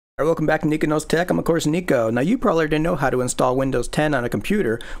Alright, welcome back to Nico Knows Tech. I'm of course Nico. Now you probably didn't know how to install Windows 10 on a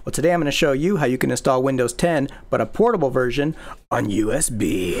computer. Well, today I'm going to show you how you can install Windows 10, but a portable version on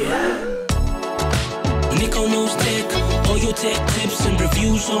USB. Nico Knows Tech, all your tech tips and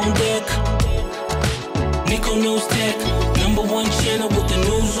reviews on deck. Nico Knows Tech, #1 channel with the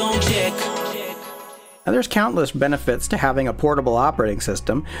news on check. Now there's countless benefits to having a portable operating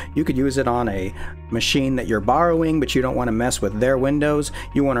system. You could use it on a machine that you're borrowing, but you don't want to mess with their Windows,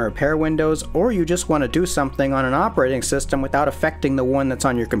 you want to repair Windows, or you just want to do something on an operating system without affecting the one that's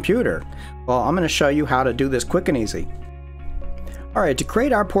on your computer. Well, I'm going to show you how to do this quick and easy. Alright, to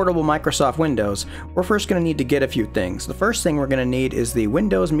create our portable Microsoft Windows, we're first going to need to get a few things. The first thing we're going to need is the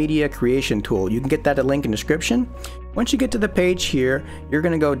Windows Media Creation Tool. You can get that at link in description. Once you get to the page here, you're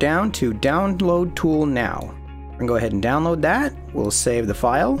going to go down to Download Tool Now. We're going to go ahead and download that. We'll save the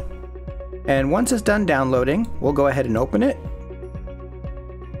file. And once it's done downloading, we'll go ahead and open it.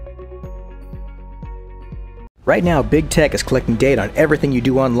 Right now, big tech is collecting data on everything you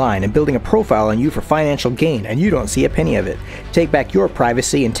do online and building a profile on you for financial gain, and you don't see a penny of it. Take back your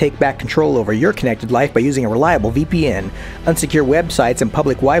privacy and take back control over your connected life by using a reliable VPN. Unsecure websites and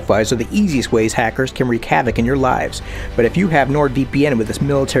public Wi-Fis are the easiest ways hackers can wreak havoc in your lives. But if you have NordVPN with its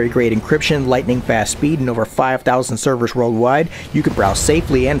military-grade encryption, lightning-fast speed, and over 5,000 servers worldwide, you can browse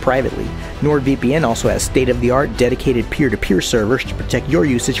safely and privately. NordVPN also has state-of-the-art dedicated peer-to-peer servers to protect your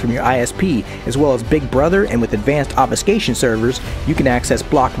usage from your ISP, as well as Big Brother, and with advanced obfuscation servers, you can access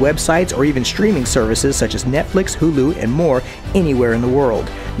blocked websites or even streaming services such as Netflix, Hulu, and more anywhere in the world.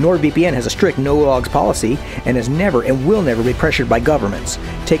 NordVPN has a strict no-logs policy and has never and will never be pressured by governments.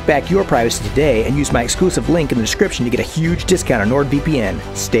 Take back your privacy today and use my exclusive link in the description to get a huge discount on NordVPN.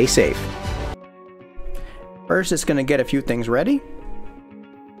 Stay safe. First, it's going to get a few things ready.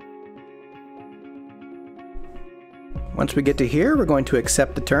 Once we get to here, we're going to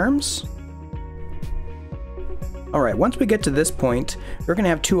accept the terms. Alright, once we get to this point, we're going to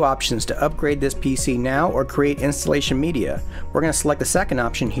have two options to upgrade this PC now or create installation media. We're going to select the second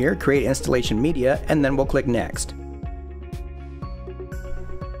option here, create installation media, and then we'll click next.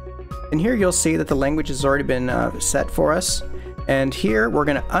 And here you'll see that the language has already been set for us. And here we're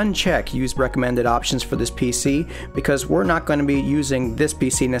going to uncheck use recommended options for this PC because we're not going to be using this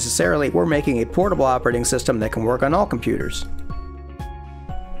PC necessarily. We're making a portable operating system that can work on all computers.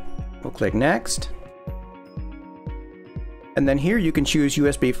 We'll click next. And then here you can choose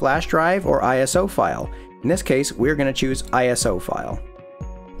USB flash drive or ISO file. In this case, we're going to choose ISO file.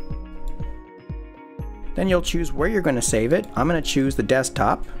 Then you'll choose where you're going to save it. I'm going to choose the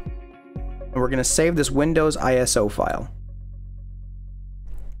desktop. And we're going to save this Windows ISO file.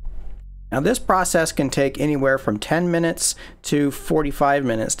 Now this process can take anywhere from 10 minutes to 45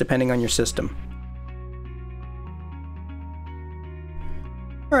 minutes depending on your system.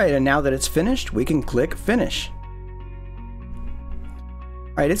 Alright, and now that it's finished, we can click Finish.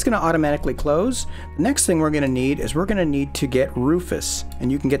 Alright, it's going to automatically close. The next thing we're going to need is we're going to need to get Rufus. And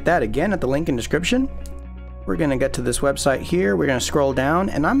you can get that again at the link in description. We're going to get to this website here. We're going to scroll down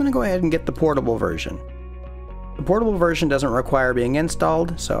and I'm going to go ahead and get the portable version. The portable version doesn't require being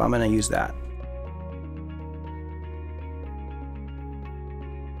installed, so I'm going to use that.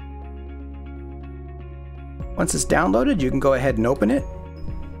 Once it's downloaded, you can go ahead and open it.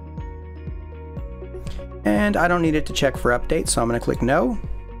 And I don't need it to check for updates, so I'm going to click no.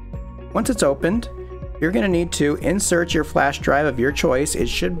 Once it's opened, you're going to need to insert your flash drive of your choice. It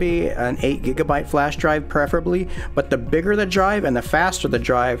should be an 8GB flash drive preferably, but the bigger the drive and the faster the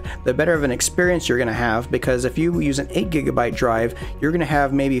drive, the better of an experience you're going to have, because if you use an 8GB drive, you're going to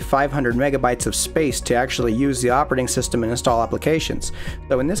have maybe 500 megabytes of space to actually use the operating system and install applications.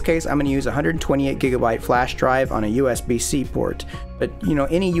 So in this case, I'm going to use a 128GB flash drive on a USB-C port. But you know,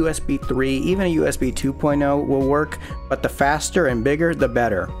 any USB 3, even a USB 2.0 will work, but the faster and bigger, the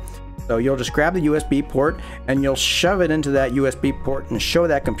better. So you'll just grab the USB port and you'll shove it into that USB port and show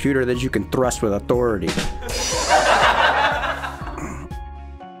that computer that you can thrust with authority.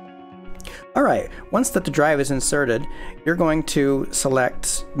 Alright, once that the drive is inserted, you're going to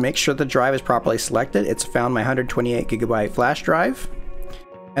make sure the drive is properly selected. It's found my 128GB flash drive.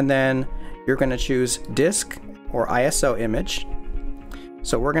 And then you're going to choose disk or ISO image.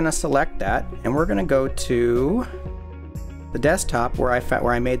 So we're going to select that and we're going to go to the desktop where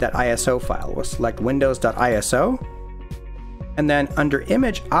I made that ISO file. We'll select windows.iso, and then under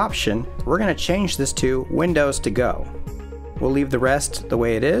image option, we're going to change this to Windows to Go. We'll leave the rest the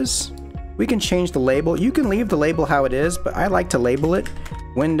way it is. We can change the label. You can leave the label how it is, but I like to label it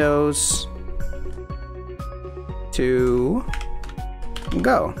Windows to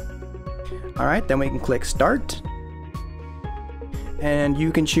Go. Alright, then we can click Start. and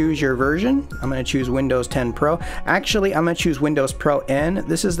you can choose your version. I'm going to choose Windows 10 Pro. Actually, I'm going to choose Windows Pro N.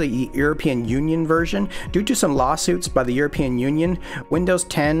 This is the European Union version. Due to some lawsuits by the European Union, Windows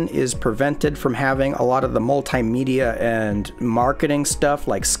 10 is prevented from having a lot of the multimedia and marketing stuff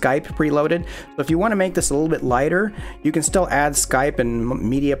like Skype preloaded. So if you want to make this a little bit lighter, you can still add Skype and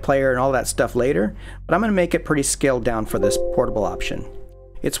media player and all that stuff later, but I'm going to make it pretty scaled down for this portable option.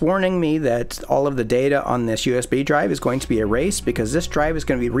 It's warning me that all of the data on this USB drive is going to be erased because this drive is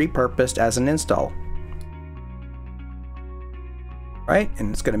going to be repurposed as an install. Right,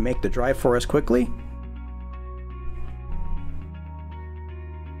 and it's going to make the drive for us quickly.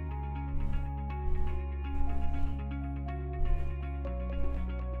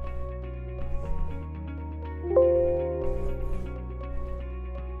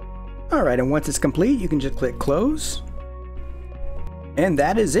 Alright, and once it's complete, you can just click close. And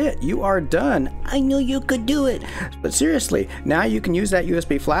that is it. You are done. I knew you could do it. But seriously, now you can use that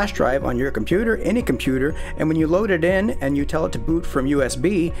USB flash drive on your computer, any computer, and when you load it in and you tell it to boot from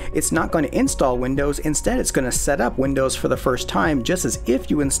USB, it's not going to install Windows. Instead, it's going to set up Windows for the first time, just as if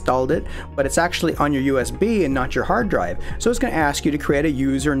you installed it, but it's actually on your USB and not your hard drive. So it's going to ask you to create a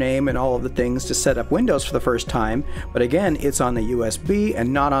username and all of the things to set up Windows for the first time. But again, it's on the USB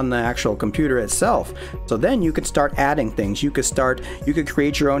and not on the actual computer itself. So then you could start adding things. You could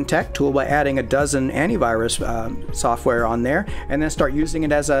create your own tech tool by adding a dozen antivirus software on there, and then start using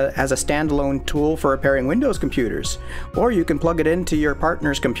it as a standalone tool for repairing Windows computers. Or you can plug it into your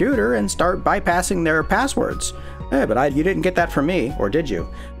partner's computer and start bypassing their passwords. Hey, but you didn't get that from me, or did you?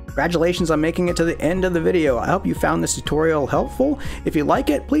 Congratulations on making it to the end of the video. I hope you found this tutorial helpful. If you like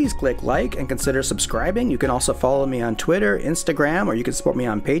it, please click like and consider subscribing. You can also follow me on Twitter, Instagram, or you can support me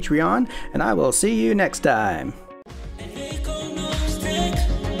on Patreon, and I will see you next time.